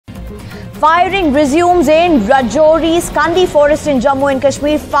Firing resumes in Rajouri's Kandi forest in Jammu and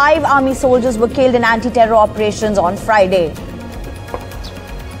Kashmir. 5 army soldiers were killed in anti-terror operations on Friday.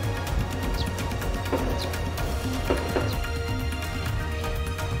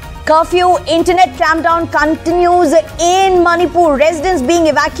 Curfew internet clampdown continues in Manipur. Residents being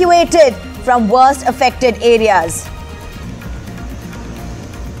evacuated from worst affected areas.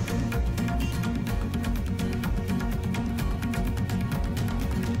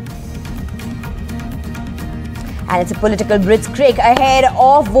 And it's a political blitzkrieg ahead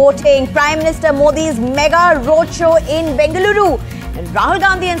of voting. Prime Minister Modi's mega roadshow in Bengaluru. And Rahul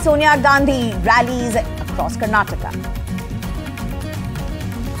Gandhi and Sonia Gandhi rallies across Karnataka.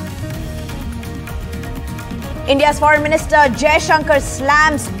 India's Foreign Minister Jaishankar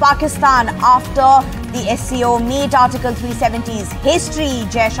slams Pakistan after the SCO meet. Article 370's history.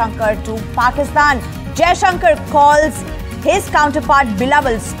 Jaishankar to Pakistan. Jaishankar calls his counterpart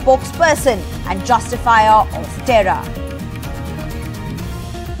Bilawal spokesperson and justifier of terror.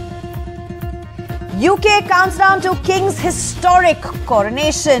 UK counts down to King's historic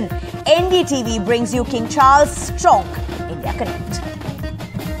coronation. NDTV brings you King Charles' strong India Connect.